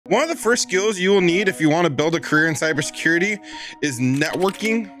One of the first skills you will need if you want to build a career in cybersecurity is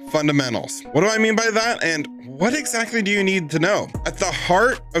networking fundamentals. What do I mean by that? And what exactly do you need to know? At the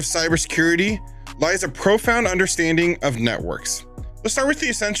heart of cybersecurity lies a profound understanding of networks. Let's start with the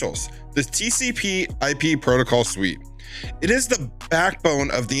essentials, the TCP/IP protocol suite. It is the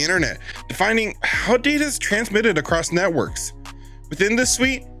backbone of the internet, defining how data is transmitted across networks. Within this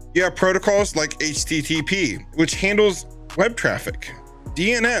suite, you have protocols like HTTP, which handles web traffic,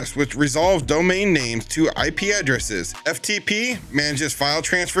 DNS, which resolves domain names to IP addresses, FTP manages file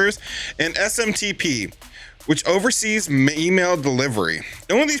transfers, and SMTP, which oversees email delivery.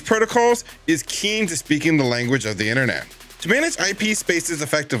 Knowing these protocols is key to speaking the language of the internet. To manage IP spaces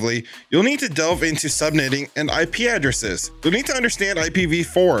effectively, you'll need to delve into subnetting and IP addresses. You'll need to understand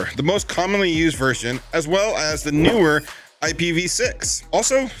IPv4, the most commonly used version, as well as the newer IPv6.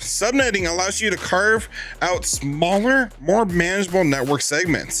 Also, subnetting allows you to carve out smaller, more manageable network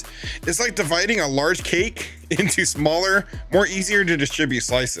segments. It's like dividing a large cake into smaller, more easier to distribute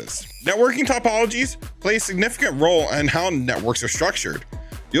slices. Networking topologies play a significant role in how networks are structured.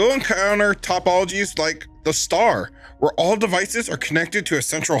 You'll encounter topologies like the star, where all devices are connected to a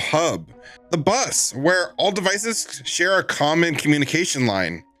central hub. The bus, where all devices share a common communication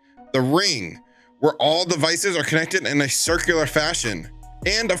line. The ring, where all devices are connected in a circular fashion.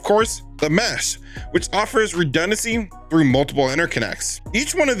 And of course, the mesh, which offers redundancy through multiple interconnects.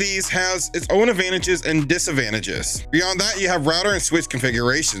 Each one of these has its own advantages and disadvantages. Beyond that, you have router and switch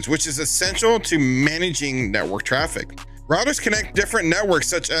configurations, which is essential to managing network traffic. Routers connect different networks,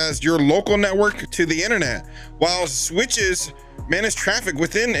 such as your local network to the internet, while switches manage traffic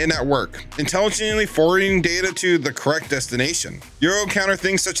within a network, intelligently forwarding data to the correct destination. You'll encounter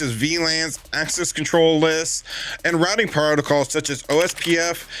things such as VLANs, access control lists, and routing protocols such as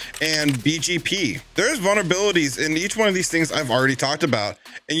OSPF and BGP. There's vulnerabilities in each one of these things I've already talked about,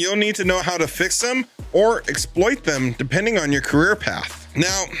 and you'll need to know how to fix them or exploit them depending on your career path.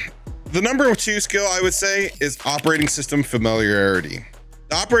 Now, the number 2 skill I would say is operating system familiarity.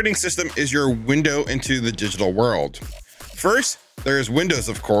 The operating system is your window into the digital world. First, there's Windows,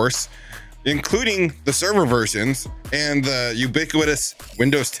 of course, including the server versions and the ubiquitous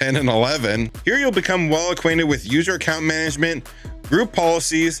Windows 10 and 11. Here you'll become well acquainted with user account management, group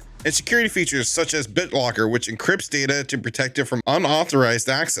policies, and security features such as BitLocker, which encrypts data to protect it from unauthorized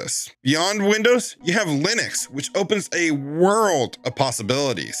access. Beyond Windows, you have Linux, which opens a world of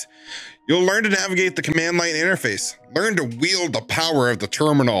possibilities. You'll learn to navigate the command line interface, learn to wield the power of the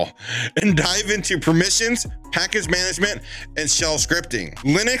terminal, and dive into permissions, package management, and shell scripting.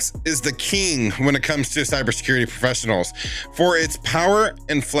 Linux is the king when it comes to cybersecurity professionals for its power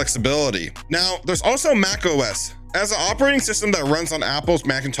and flexibility. Now, there's also Mac OS. As an operating system that runs on Apple's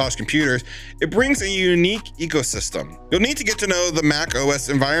Macintosh computers, it brings a unique ecosystem. You'll need to get to know the Mac OS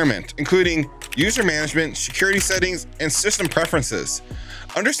environment, including user management, security settings, and system preferences.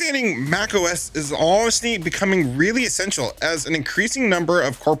 Understanding Mac OS is honestly becoming really essential as an increasing number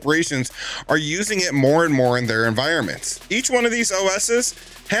of corporations are using it more and more in their environments. Each one of these OSs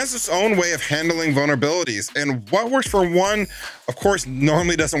has its own way of handling vulnerabilities, and what works for one, of course,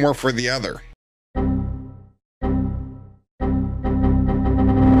 normally doesn't work for the other.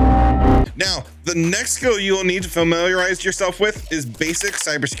 Now, the next skill you will need to familiarize yourself with is basic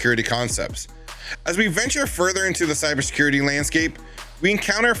cybersecurity concepts. As we venture further into the cybersecurity landscape, we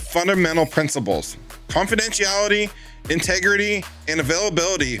encounter fundamental principles. Confidentiality, integrity, and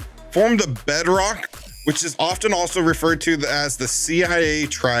availability form the bedrock, which is often also referred to as the CIA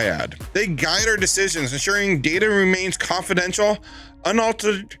triad. They guide our decisions, ensuring data remains confidential,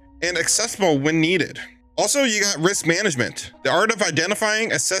 unaltered, and accessible when needed. Also, you got risk management, the art of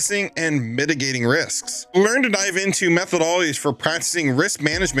identifying, assessing, and mitigating risks. Learn to dive into methodologies for practicing risk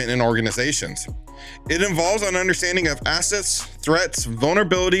management in organizations. It involves an understanding of assets, threats,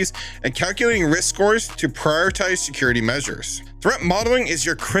 vulnerabilities, and calculating risk scores to prioritize security measures. Threat modeling is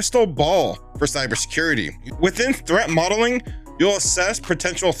your crystal ball for cybersecurity. Within threat modeling, you'll assess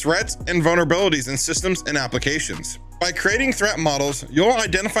potential threats and vulnerabilities in systems and applications. By creating threat models, you'll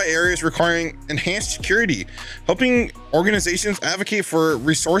identify areas requiring enhanced security, helping organizations advocate for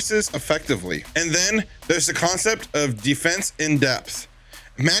resources effectively. And then there's the concept of defense in depth.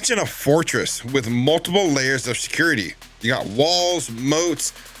 Imagine a fortress with multiple layers of security. You got walls,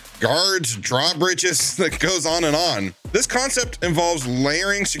 moats, guards, drawbridges, that goes on and on. This concept involves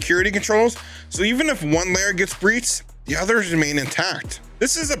layering security controls, so even if one layer gets breached, the others remain intact.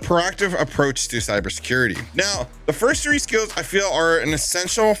 This is a proactive approach to cybersecurity. Now, the first 3 skills I feel are an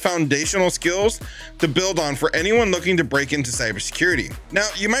essential foundational skills to build on for anyone looking to break into cybersecurity. Now,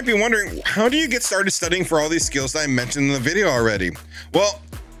 you might be wondering, how do you get started studying for all these skills that I mentioned in the video already? Well,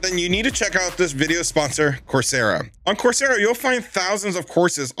 then you need to check out this video sponsor, Coursera. On Coursera, you'll find thousands of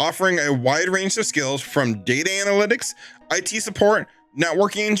courses offering a wide range of skills from data analytics, IT support,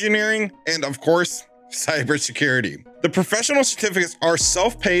 networking engineering, and of course, cybersecurity. The professional certificates are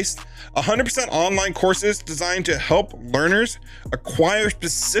self-paced, 100% online courses designed to help learners acquire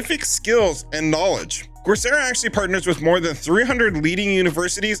specific skills and knowledge. Coursera actually partners with more than 300 leading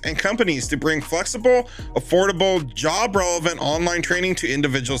universities and companies to bring flexible, affordable, job-relevant online training to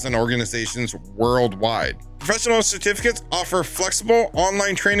individuals and organizations worldwide. Professional certificates offer flexible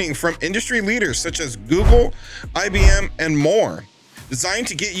online training from industry leaders such as Google, IBM, and more, designed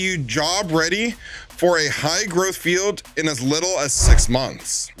to get you job ready for a high growth field in as little as 6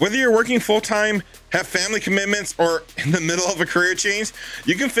 months. Whether you're working full-time, have family commitments, or in the middle of a career change,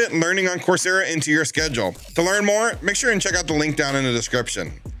 you can fit learning on Coursera into your schedule. To learn more, make sure and check out the link down in the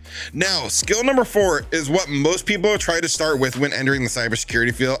description. Now, skill number 4 is what most people try to start with when entering the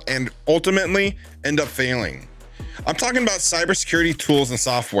cybersecurity field and ultimately end up failing. I'm talking about cybersecurity tools and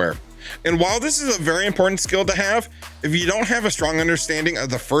software. And while this is a very important skill to have, if you don't have a strong understanding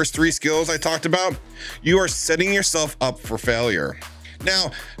of the first 3 skills I talked about, you are setting yourself up for failure. Now,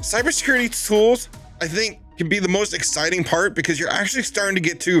 cybersecurity tools, I think, can be the most exciting part because you're actually starting to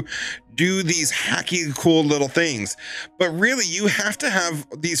get to do these hacky, cool little things. But really, you have to have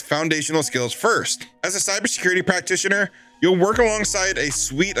these foundational skills first. As a cybersecurity practitioner, you'll work alongside a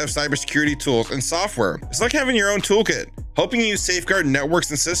suite of cybersecurity tools and software. It's like having your own toolkit, helping you safeguard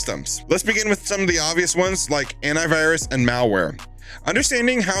networks and systems. Let's begin with some of the obvious ones like antivirus and malware.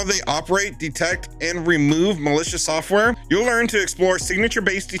 Understanding how they operate, detect, and remove malicious software, you'll learn to explore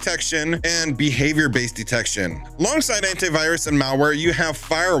signature-based detection and behavior-based detection. Alongside antivirus and malware, you have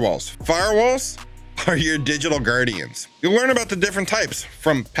firewalls. Firewalls are your digital guardians. You'll learn about the different types,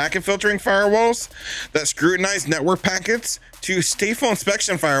 from packet filtering firewalls that scrutinize network packets to stateful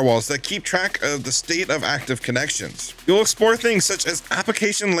inspection firewalls that keep track of the state of active connections. You'll explore things such as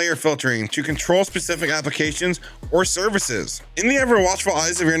application layer filtering to control specific applications or services. In the ever watchful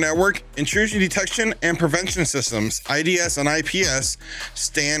eyes of your network, intrusion detection and prevention systems, IDS and IPS,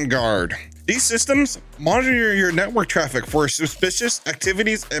 stand guard. These systems monitor your network traffic for suspicious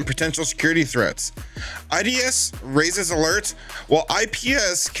activities and potential security threats. IDS raises alerts, while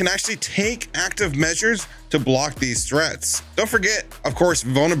IPS can actually take active measures to block these threats. Don't forget, of course,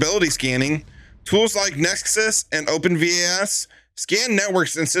 vulnerability scanning. Tools like Nexus and OpenVAS scan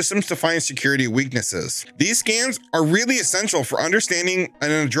networks and systems to find security weaknesses. These scans are really essential for understanding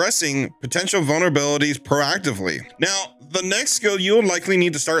and addressing potential vulnerabilities proactively. Now, the next skill you'll likely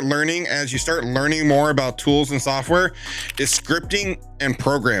need to start learning as you start learning more about tools and software is scripting and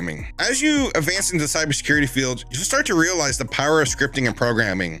programming. As you advance into the cybersecurity field, you'll start to realize the power of scripting and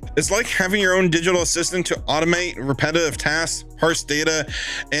programming. It's like having your own digital assistant to automate repetitive tasks, parse data,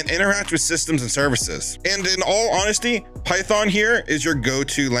 and interact with systems and services. And in all honesty, Python here is your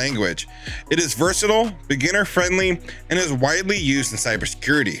go-to language. It is versatile, beginner-friendly, and is widely used in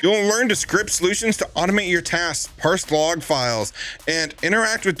cybersecurity. You'll learn to script solutions to automate your tasks, parse log files, and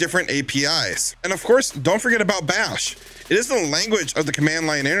interact with different APIs. And of course, don't forget about Bash. It is the language of the command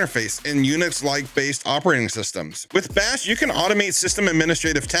line interface in Unix-like based operating systems. With Bash, you can automate system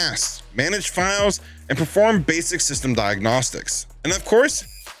administrative tasks, manage files, and perform basic system diagnostics. And of course,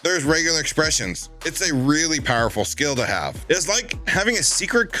 there's regular expressions. It's a really powerful skill to have. It's like having a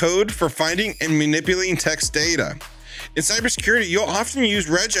secret code for finding and manipulating text data. In cybersecurity, you'll often use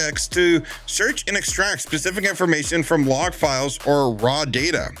regex to search and extract specific information from log files or raw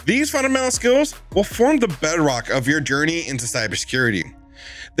data. These fundamental skills will form the bedrock of your journey into cybersecurity.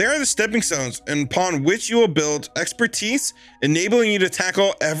 They are the stepping stones upon which you will build expertise, enabling you to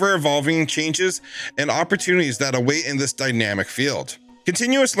tackle ever-evolving changes and opportunities that await in this dynamic field.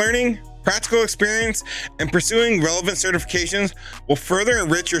 Continuous learning, practical experience, and pursuing relevant certifications will further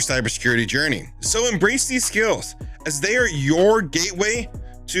enrich your cybersecurity journey. So embrace these skills, as they are your gateway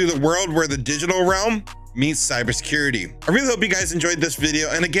to the world where the digital realm meets cybersecurity. I really hope you guys enjoyed this video.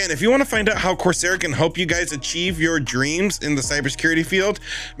 And again, if you want to find out how Coursera can help you guys achieve your dreams in the cybersecurity field,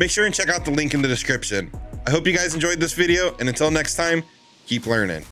 make sure and check out the link in the description. I hope you guys enjoyed this video, and until next time, keep learning.